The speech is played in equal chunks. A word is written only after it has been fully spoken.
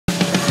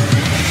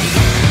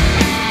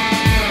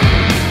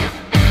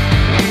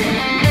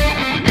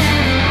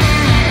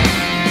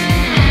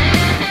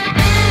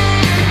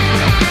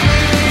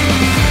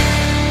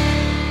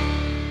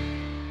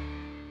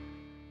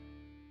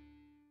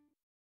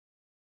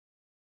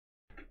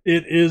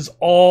It is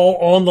all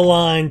on the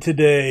line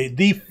today.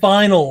 The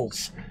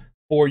finals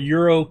for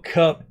Euro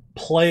Cup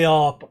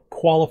playoff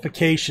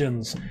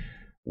qualifications.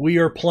 We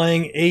are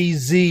playing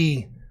AZ,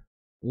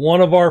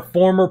 one of our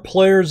former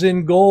players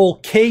in goal,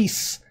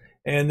 Case,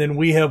 and then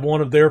we have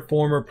one of their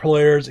former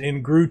players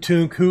in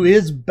Grutunk, who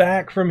is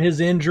back from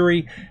his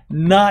injury,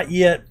 not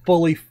yet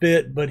fully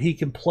fit, but he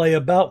can play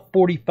about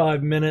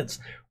 45 minutes.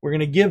 We're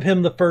going to give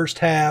him the first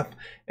half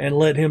and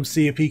let him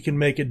see if he can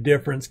make a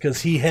difference,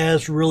 because he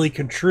has really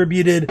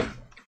contributed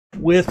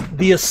with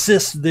the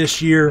assists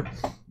this year,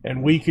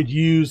 and we could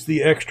use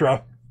the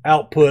extra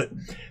output.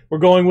 We're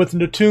going with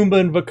Natumba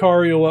and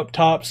Vicario up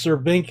top,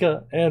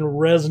 Cervinka and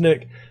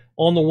Resnick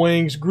on the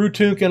wings,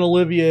 Grutunk and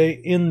Olivier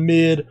in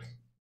mid,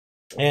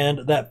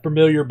 and that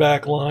familiar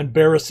back line,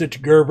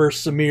 Barisic, Gerver,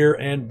 Samir,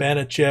 and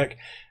Banachek,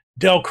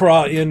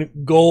 Delcroix in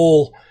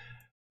goal.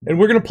 And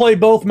we're going to play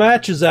both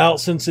matches out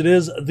since it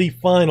is the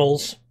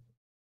finals.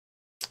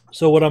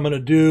 So what I'm going to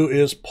do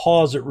is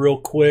pause it real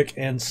quick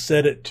and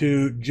set it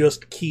to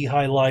just key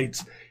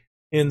highlights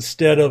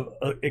instead of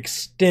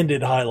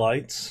extended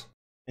highlights.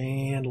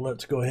 And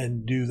let's go ahead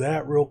and do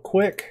that real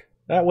quick.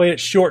 That way it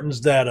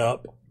shortens that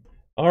up.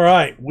 All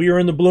right, we are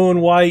in the blue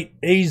and white.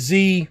 AZ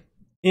in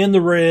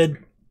the red.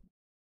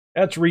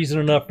 That's reason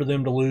enough for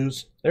them to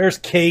lose. There's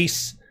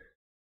Case.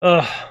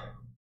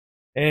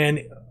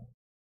 And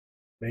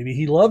maybe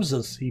he loves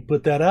us. He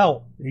put that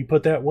out. He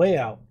put that way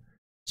out.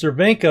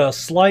 Cervinka, a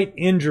slight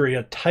injury,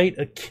 a tight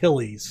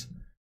Achilles.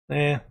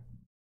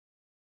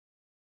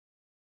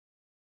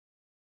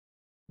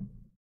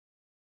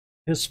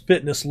 His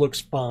fitness looks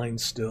fine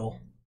still.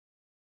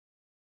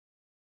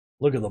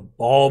 Look at the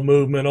ball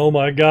movement. Oh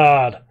my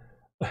God.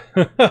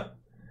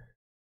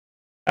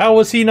 How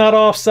was he not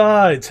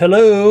offsides?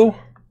 Hello.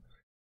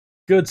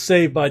 Good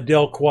save by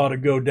Delcroix to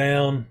go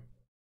down.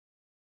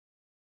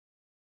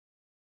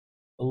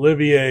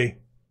 Olivier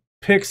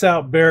picks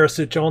out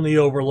Barisic on the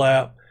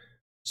overlap.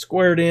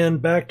 Squared in,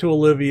 back to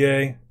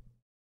Olivier.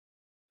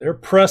 They're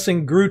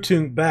pressing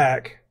Grutunk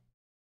back.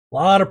 A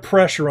lot of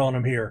pressure on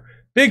him here.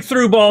 Big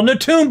through ball,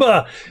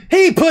 Natumba.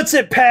 He puts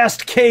it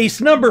past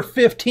Case, number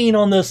 15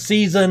 on this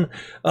season.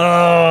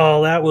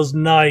 Oh, that was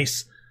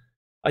nice.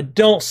 I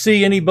don't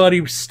see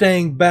anybody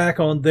staying back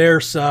on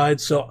their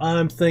side, so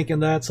I'm thinking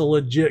that's a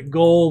legit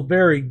goal.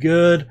 Very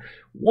good.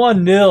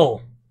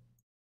 1-0.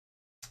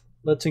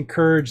 Let's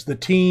encourage the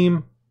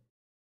team.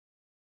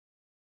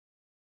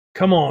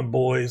 Come on,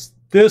 boys.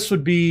 This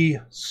would be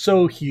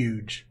so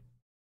huge.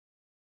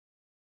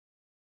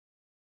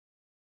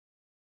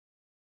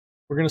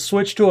 We're going to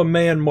switch to a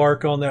man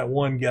mark on that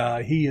one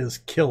guy. He is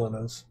killing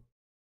us.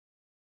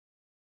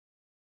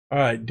 All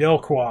right,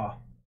 Delcroix.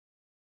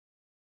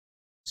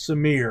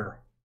 Samir.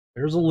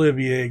 There's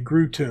Olivier.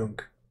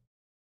 Grutunk.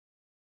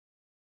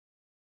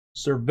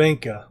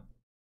 Cervinka.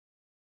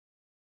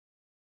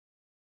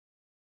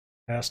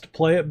 Has to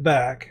play it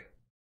back.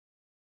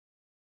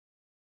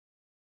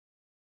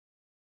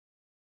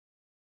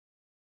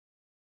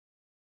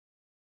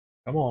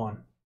 Come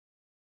on.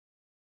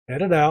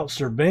 Head it out.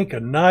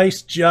 Cervinka,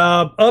 nice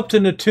job. Up to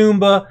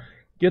Natumba.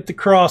 Get the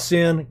cross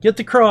in. Get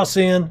the cross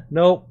in.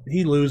 Nope,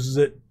 he loses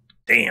it.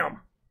 Damn.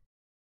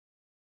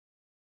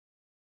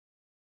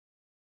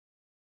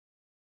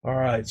 All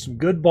right, some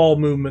good ball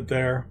movement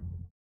there.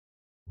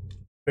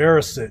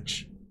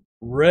 Barisic.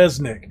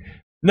 Resnick.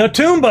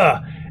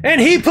 Natumba!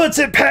 And he puts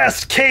it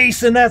past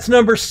Case, and that's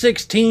number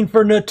 16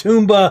 for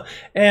Natumba.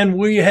 And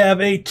we have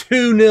a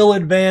 2-0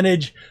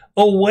 advantage.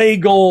 Away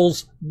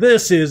goals.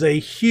 This is a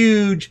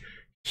huge,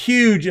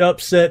 huge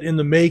upset in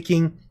the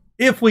making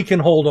if we can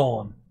hold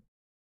on.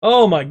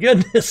 Oh my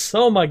goodness.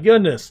 Oh my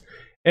goodness.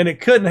 And it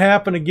couldn't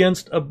happen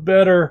against a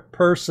better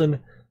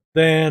person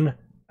than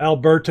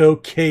Alberto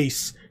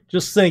Case.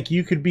 Just think,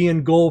 you could be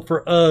in goal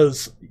for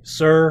us,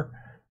 sir.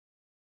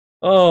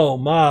 Oh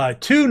my.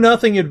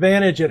 2-0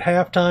 advantage at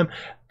halftime.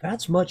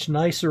 That's much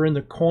nicer in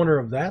the corner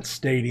of that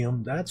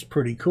stadium. That's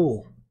pretty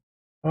cool.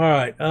 All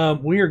right,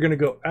 we are going to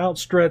go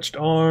outstretched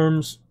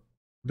arms.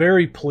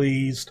 Very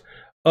pleased.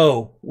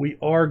 Oh, we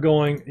are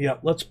going, yeah,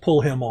 let's pull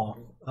him off.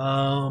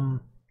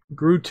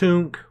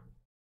 Grutunk.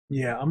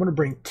 Yeah, I'm going to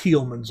bring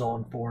Tielmans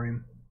on for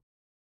him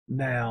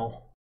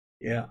now.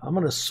 Yeah, I'm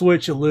going to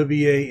switch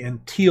Olivier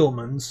and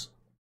Tielmans.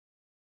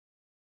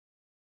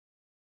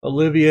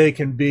 Olivier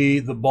can be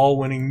the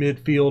ball-winning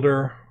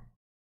midfielder.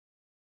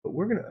 But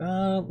we're going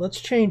to, let's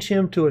change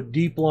him to a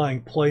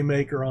deep-lying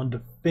playmaker on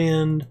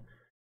defend.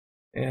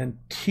 And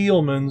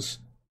Tielmans,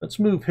 let's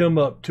move him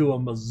up to a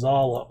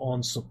Mazzala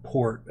on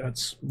support.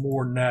 That's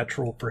more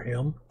natural for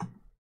him.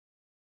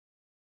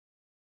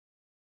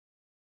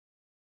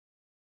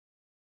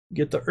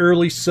 Get the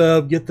early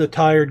sub, get the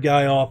tired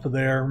guy off of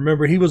there.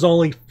 Remember, he was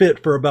only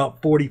fit for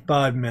about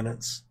 45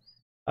 minutes.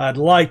 I'd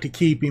like to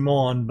keep him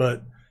on,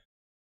 but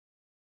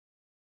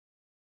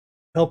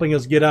helping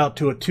us get out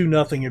to a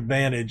 2-0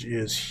 advantage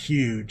is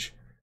huge.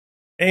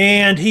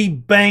 And he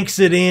banks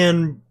it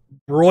in.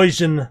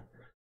 Broisian,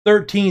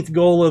 13th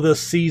goal of the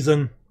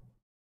season.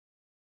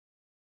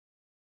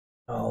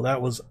 Oh,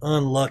 that was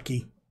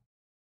unlucky.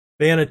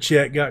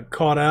 Banachek got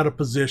caught out of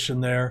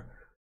position there.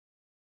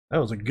 That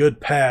was a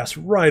good pass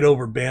right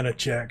over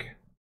Banachek.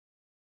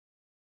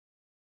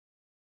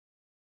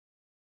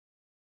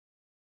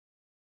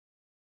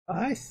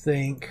 I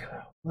think,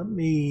 I'm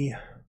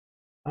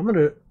going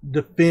to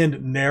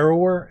defend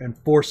narrower and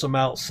force them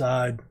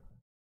outside.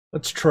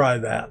 Let's try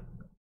that.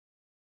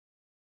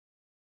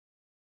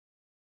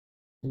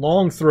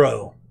 Long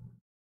throw.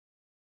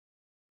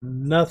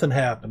 Nothing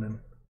happening.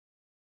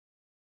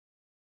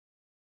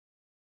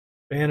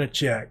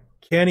 Banachek.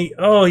 Can he?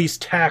 Oh, he's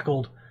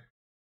tackled.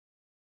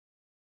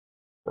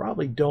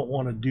 Probably don't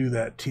want to do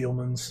that,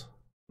 Tealmans.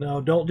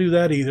 No, don't do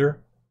that either.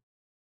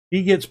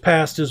 He gets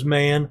past his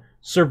man.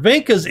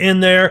 Cervenka's in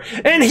there,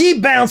 and he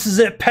bounces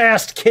it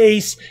past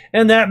Case,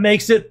 and that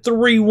makes it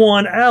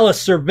 3-1.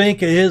 Alice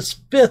Cervenka, his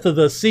 5th of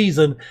the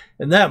season,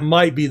 and that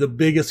might be the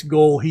biggest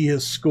goal he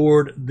has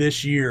scored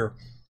this year.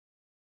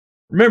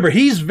 Remember,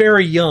 he's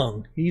very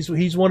young. He's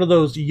one of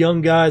those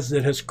young guys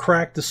that has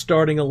cracked the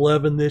starting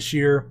 11 this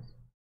year,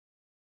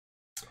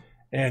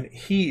 and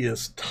he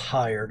is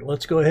tired.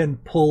 Let's go ahead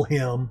and pull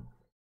him.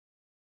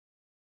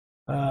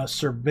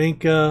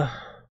 Cervenka.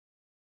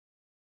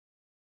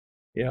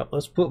 Yeah,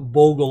 let's put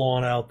Vogel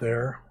on out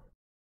there.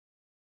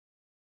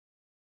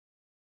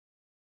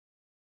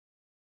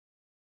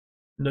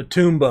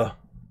 Natumba.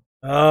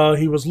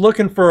 He was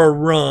looking for a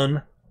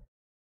run.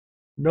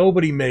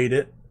 Nobody made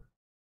it.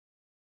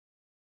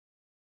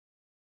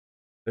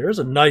 There's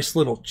a nice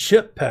little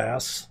chip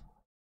pass.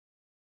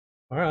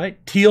 All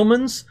right,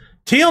 Tealmans.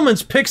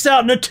 Tealmans picks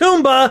out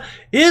Natumba.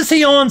 Is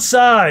he on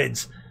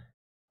sides?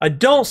 I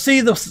don't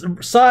see the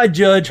side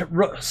judge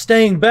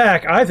staying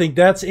back. I think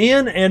that's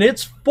in, and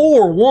it's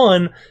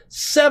 4-1,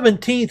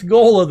 17th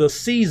goal of the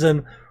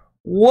season.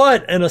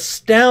 What an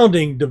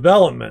astounding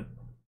development.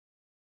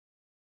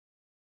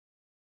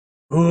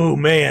 Oh,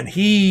 man,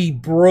 he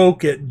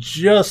broke it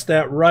just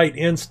that right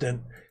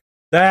instant.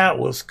 That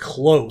was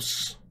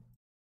close.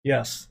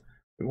 Yes,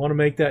 we want to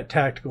make that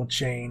tactical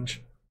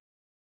change.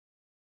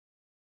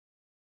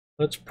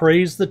 Let's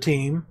praise the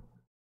team.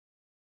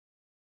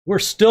 We're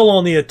still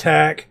on the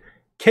attack.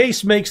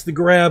 Case makes the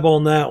grab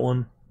on that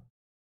one.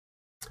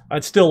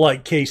 I'd still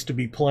like Case to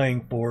be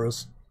playing for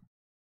us.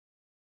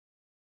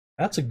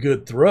 That's a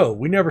good throw.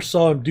 We never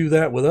saw him do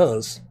that with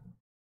us.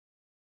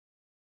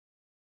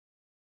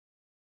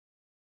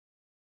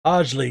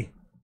 Ajli.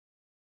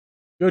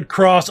 Good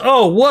cross.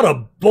 Oh, what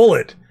a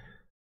bullet.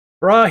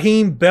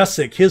 Brahim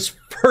Besic, his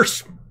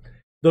first,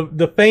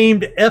 the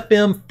famed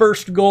FM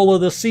first goal of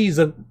the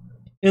season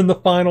in the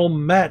final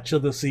match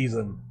of the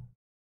season.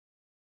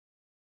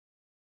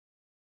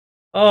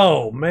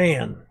 Oh,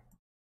 man.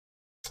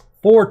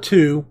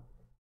 4-2.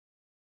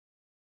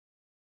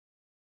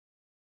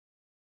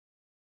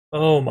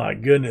 Oh, my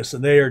goodness.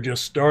 And they are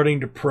just starting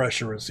to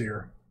pressure us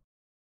here.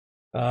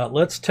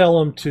 Let's tell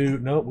them to...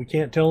 No, we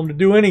can't tell them to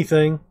do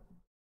anything.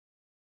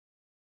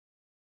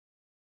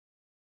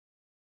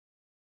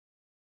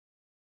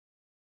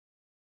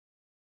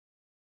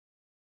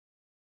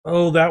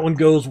 Oh, that one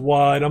goes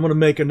wide. I'm going to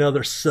make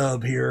another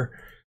sub here.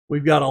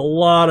 We've got a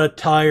lot of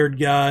tired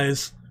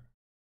guys.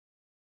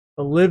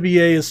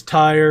 Olivier is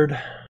tired.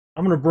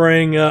 I'm gonna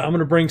bring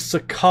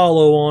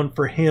Sakalo on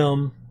for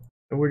him,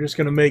 and we're just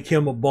gonna make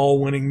him a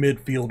ball-winning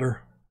midfielder.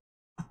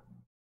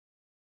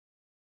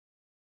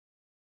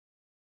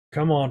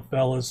 Come on,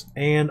 fellas.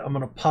 And I'm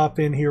gonna pop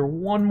in here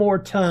one more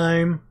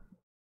time.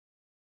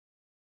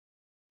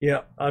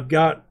 Yeah, I'm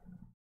gonna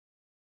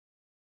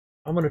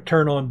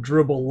turn on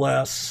dribble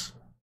less,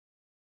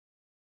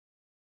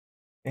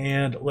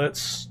 and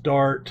let's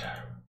start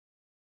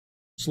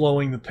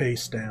slowing the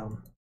pace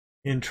down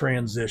in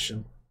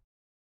transition.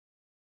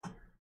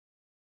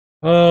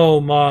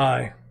 Oh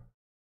my.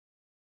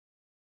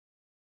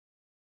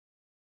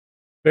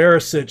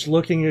 Barisic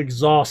looking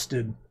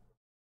exhausted.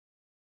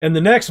 And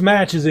the next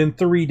match is in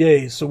 3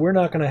 days, so we're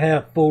not going to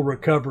have full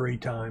recovery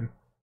time.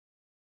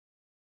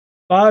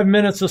 5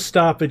 minutes of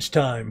stoppage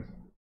time.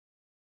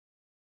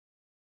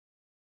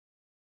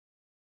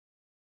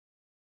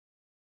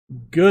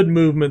 Good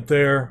movement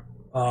there.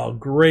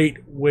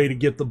 Great way to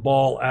get the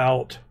ball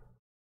out.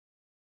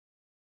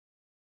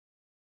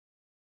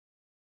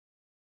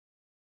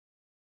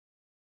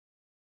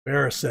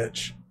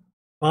 Barisic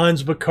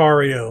finds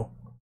Vicario.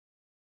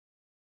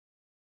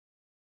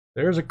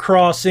 There's a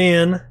cross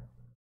in.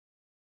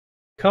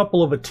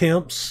 Couple of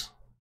attempts.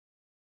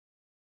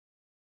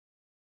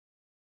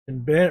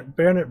 And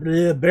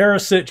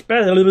Barisic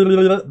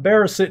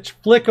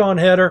flick on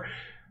header.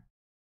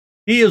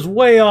 He is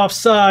way off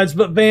sides,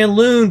 but Van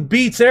Loon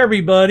beats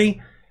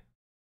everybody.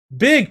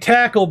 Big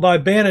tackle by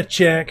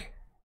Banachek.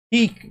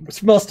 He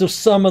must have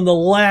summoned the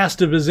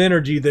last of his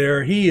energy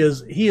there. He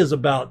is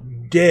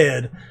about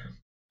dead.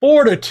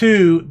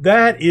 4-2.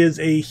 That is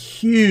a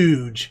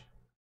huge,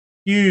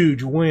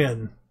 huge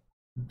win.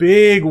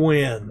 Big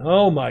win.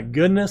 Oh my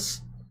goodness.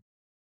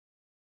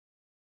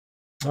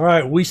 All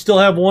right, we still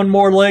have one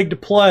more leg to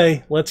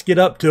play. Let's get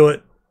up to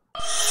it.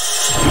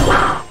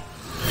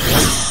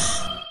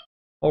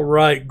 All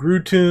right,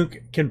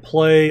 Grutunk can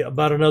play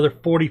about another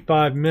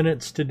 45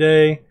 minutes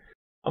today.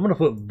 I'm going to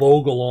put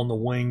Vogel on the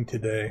wing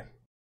today.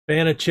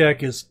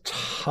 Vanacek is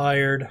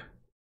tired.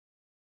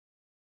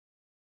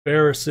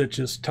 Barisic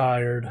is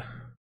tired.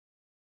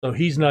 So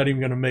he's not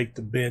even going to make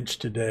the bench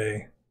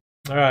today.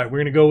 All right, we're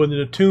going to go with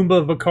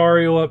Natumba,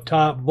 Vicario up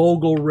top,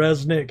 Vogel,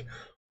 Resnick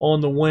on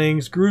the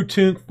wings.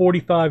 Grutunk,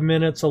 45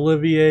 minutes.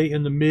 Olivier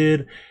in the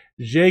mid.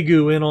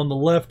 Jegu in on the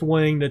left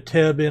wing.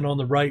 Nateb in on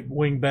the right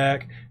wing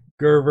back.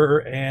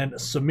 Gerver and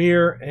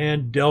Samir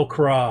and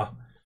Delcroix.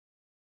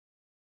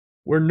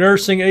 We're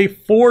nursing a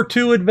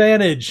 4-2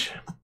 advantage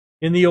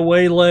in the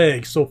away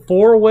leg. So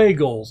 4 away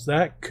goals.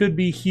 That could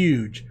be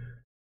huge.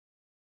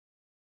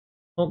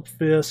 Pump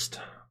fist.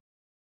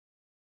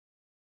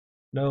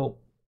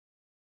 Nope.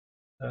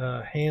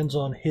 Hands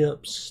on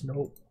hips.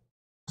 Nope.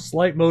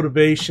 Slight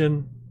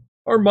motivation.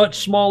 Or much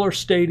smaller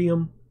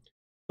stadium.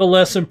 The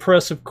less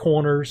impressive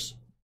corners.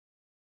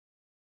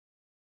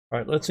 All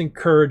right, let's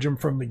encourage them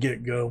from the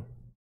get-go.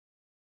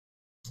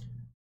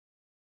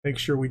 Make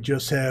sure we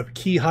just have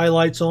key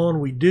highlights on.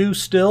 We do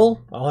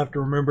still. I'll have to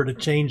remember to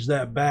change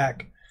that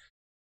back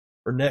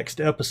for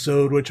next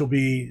episode, which will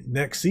be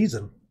next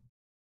season.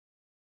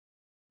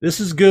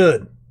 This is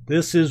good.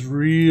 This is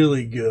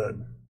really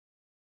good.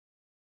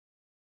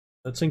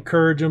 Let's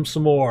encourage them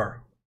some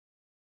more.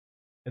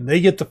 And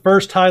they get the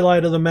first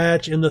highlight of the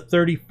match in the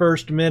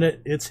 31st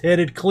minute. It's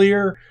headed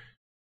clear.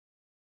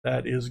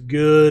 That is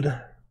good.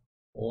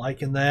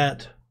 Liking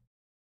that.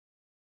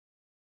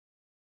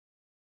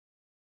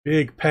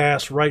 Big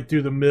pass right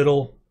through the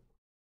middle.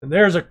 And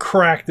there's a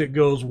crack that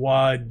goes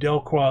wide.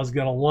 Delcroix is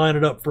going to line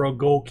it up for a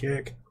goal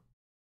kick.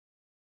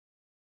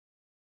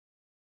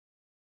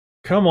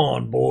 Come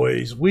on,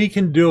 boys. We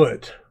can do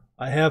it.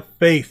 I have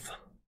faith.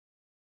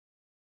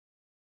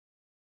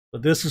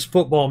 But this is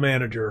Football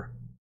Manager.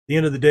 At the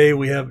end of the day,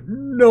 we have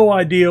no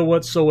idea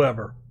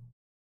whatsoever.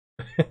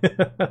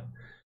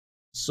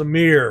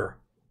 Samir.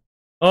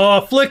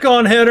 Oh, flick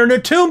on header.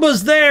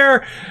 Natumba's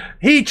there.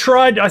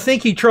 I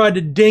think he tried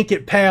to dink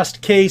it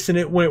past Case and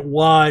it went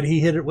wide. He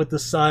hit it with the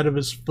side of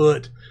his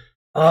foot.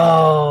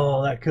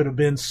 Oh, that could have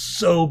been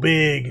so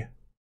big.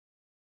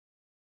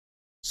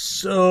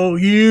 So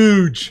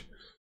huge.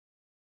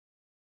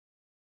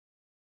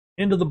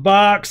 Into the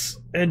box,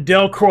 and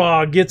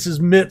Delcroix gets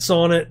his mitts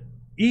on it.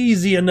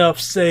 Easy enough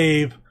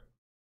save.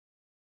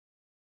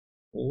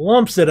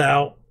 Lumps it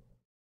out.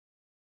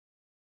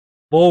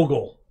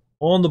 Vogel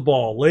on the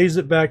ball. Lays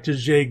it back to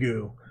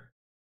Jegu.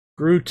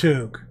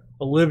 Grutunk.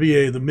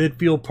 Olivier, the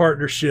midfield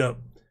partnership.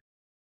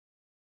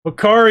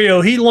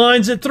 Vicario, he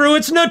lines it through.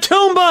 It's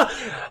Natumba!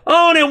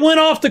 Oh, and it went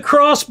off the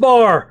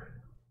crossbar.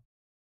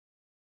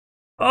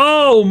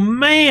 Oh,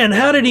 man,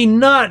 how did he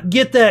not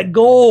get that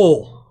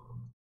goal?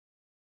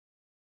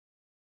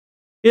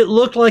 It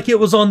looked like it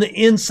was on the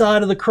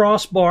inside of the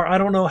crossbar. I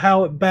don't know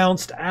how it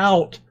bounced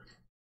out.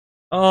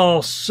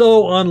 Oh,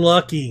 so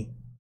unlucky.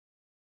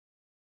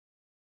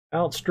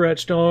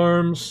 Outstretched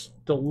arms.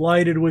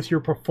 Delighted with your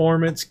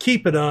performance.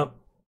 Keep it up.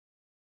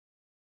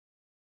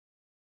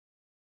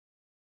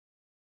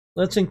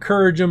 Let's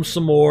encourage him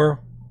some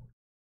more.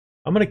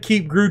 I'm going to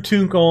keep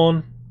Grutunk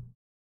on.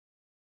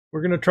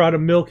 We're going to try to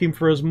milk him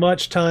for as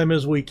much time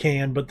as we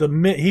can, but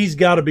he's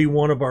got to be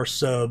one of our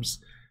subs.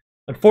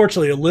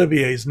 Unfortunately,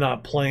 Olivier's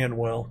not playing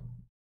well.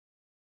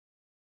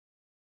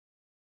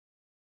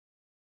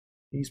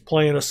 He's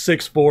playing a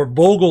 6-4.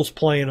 Vogel's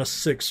playing a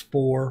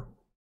 6-4.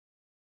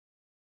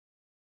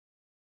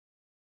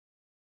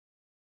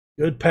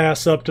 Good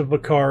pass up to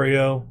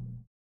Vicario.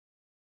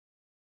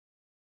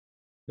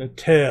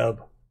 Nateb.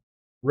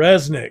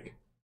 Resnick.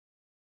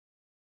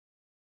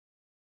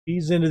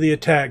 He's into the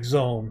attack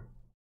zone.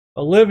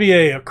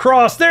 Olivier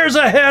across. There's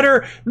a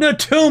header.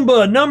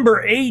 Natumba,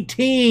 number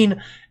 18.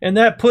 And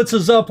that puts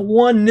us up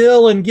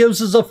 1-0 and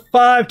gives us a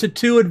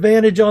 5-2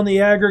 advantage on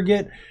the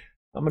aggregate.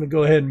 I'm going to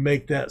go ahead and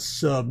make that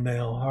sub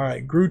now. All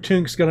right,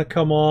 Grutunk's going to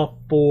come off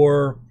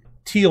for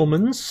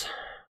Tielmans.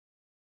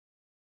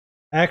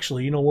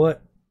 Actually, you know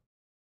what?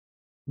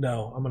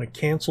 No, I'm going to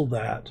cancel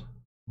that.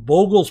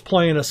 Vogel's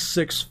playing a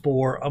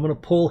 6-4. I'm going to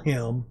pull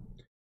him.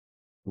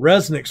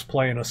 Resnick's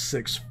playing a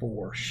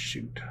 6-4.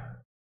 Shoot.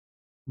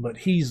 But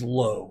he's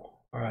low.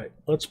 All right,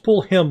 let's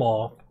pull him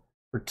off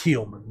for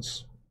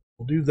Tielmans.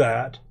 We'll do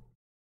that.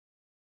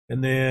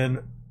 And then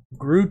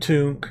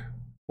Grutunk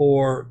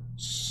for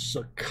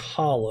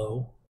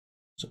Sakalo.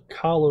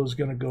 Sakalo's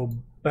going to go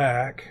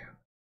back.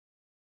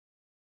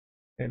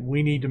 And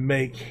we need to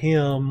make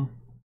him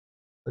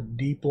a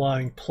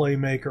deep-lying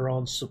playmaker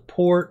on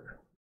support.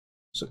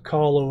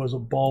 Sakalo is a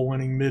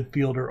ball-winning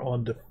midfielder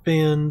on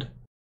defend.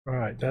 All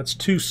right, that's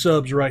 2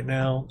 subs right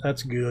now.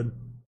 That's good.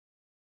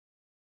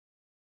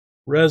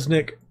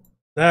 Resnick,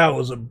 that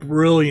was a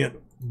brilliant,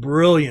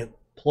 brilliant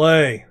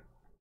play.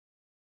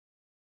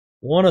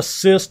 1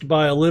 assist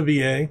by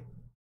Olivier.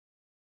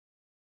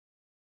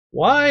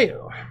 Why?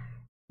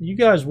 You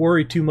guys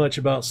worry too much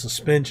about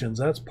suspensions.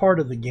 That's part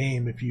of the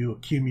game if you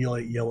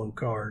accumulate yellow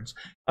cards.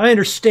 I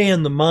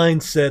understand the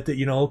mindset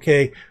that,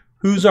 okay,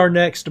 who's our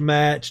next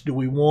match? Do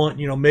we want,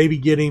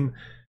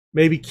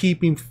 maybe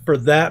keep him for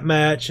that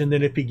match, and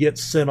then if he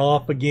gets sent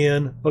off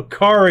again,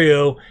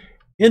 Vicario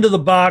into the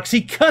box.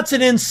 He cuts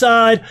it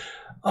inside.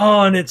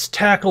 Oh, and it's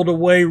tackled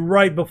away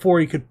right before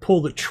he could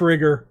pull the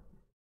trigger.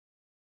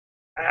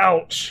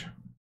 Ouch.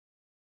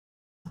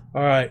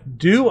 All right.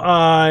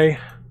 I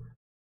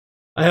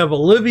have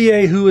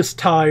Olivier, who is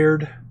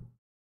tired,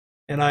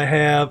 and I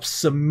have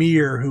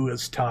Samir, who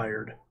is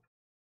tired.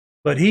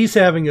 But he's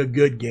having a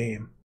good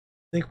game.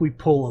 I think we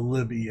pull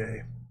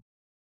Olivier.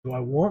 Do I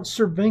want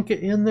Cervenka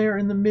in there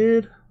in the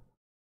mid?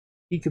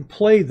 He can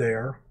play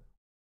there.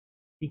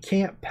 He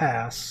can't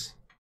pass.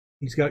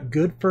 He's got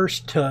good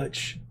first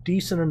touch,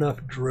 decent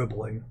enough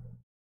dribbling.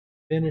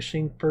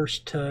 Finishing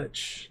first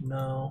touch,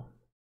 no.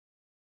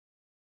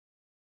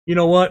 You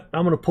know what?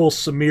 I'm going to pull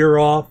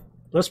Samir off.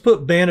 Let's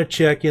put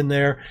Vanacek in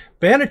there.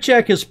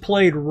 Vanacek has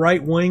played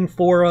right wing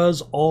for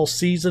us all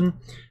season,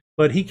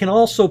 but he can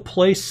also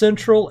play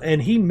central,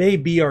 and he may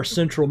be our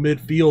central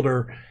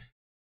midfielder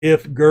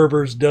if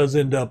Gervers does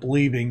end up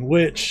leaving,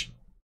 which,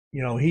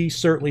 he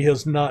certainly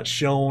has not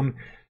shown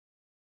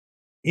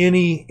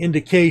any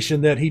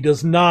indication that he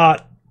does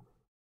not.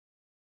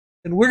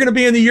 And we're going to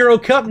be in the Euro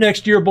Cup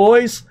next year,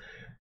 boys.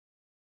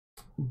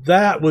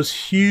 That was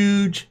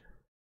huge.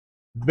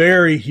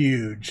 Very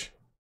huge.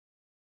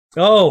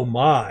 Oh,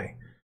 my.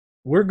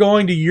 We're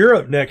going to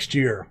Europe next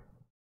year.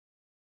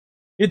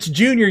 It's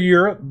Junior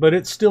Europe, but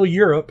it's still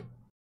Europe.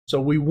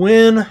 So we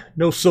win.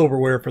 No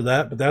silverware for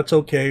that, but that's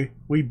okay.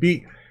 We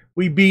beat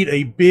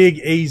a big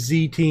AZ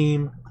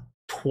team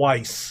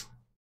twice.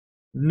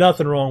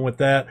 Nothing wrong with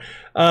that.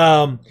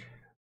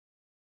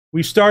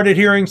 We started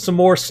hearing some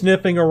more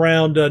sniffing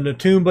around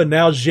Natumba.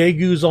 Now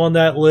Jegu's on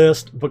that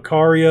list.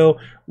 Vicario.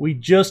 We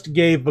just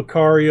gave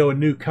Vicario a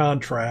new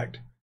contract.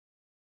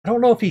 I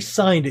don't know if he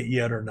signed it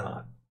yet or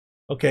not.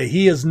 Okay,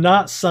 he has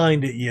not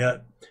signed it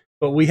yet,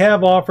 but we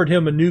have offered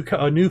him a new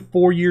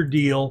 4-year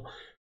deal.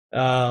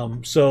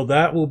 So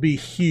that will be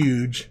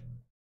huge.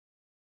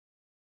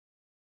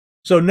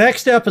 So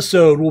next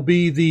episode will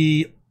be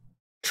the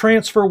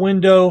transfer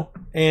window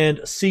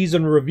and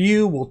season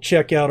review. We'll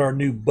check out our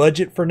new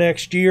budget for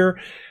next year.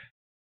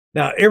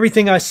 Now,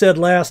 everything I said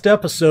last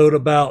episode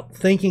about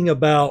thinking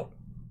about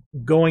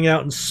going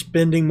out and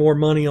spending more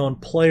money on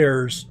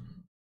players,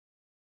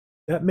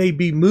 that may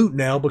be moot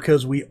now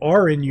because we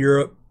are in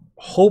Europe.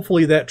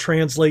 Hopefully that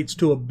translates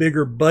to a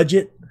bigger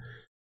budget,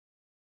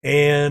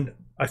 and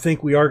I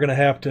think we are going to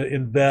have to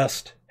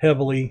invest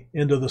heavily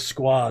into the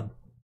squad.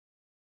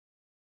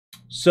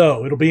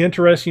 So it'll be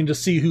interesting to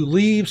see who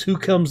leaves, who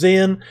comes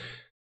in.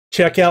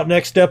 Check out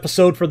next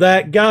episode for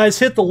that. Guys,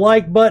 hit the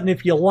like button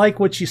if you like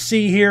what you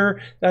see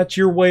here. That's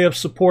your way of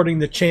supporting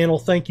the channel.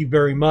 Thank you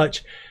very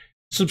much.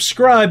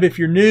 Subscribe if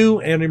you're new,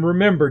 and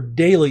remember,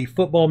 daily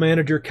Football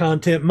Manager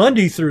content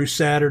Monday through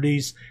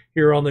Saturdays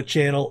here on the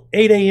channel.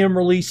 8 a.m.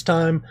 release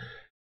time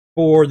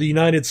for the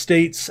United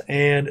States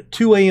and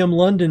 2 a.m.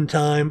 London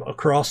time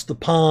across the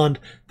pond.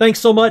 Thanks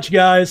so much,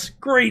 guys.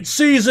 Great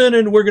season,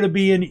 and we're going to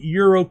be in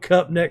Euro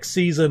Cup next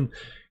season.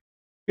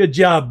 Good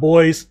job,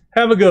 boys.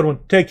 Have a good one.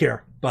 Take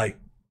care. Bye.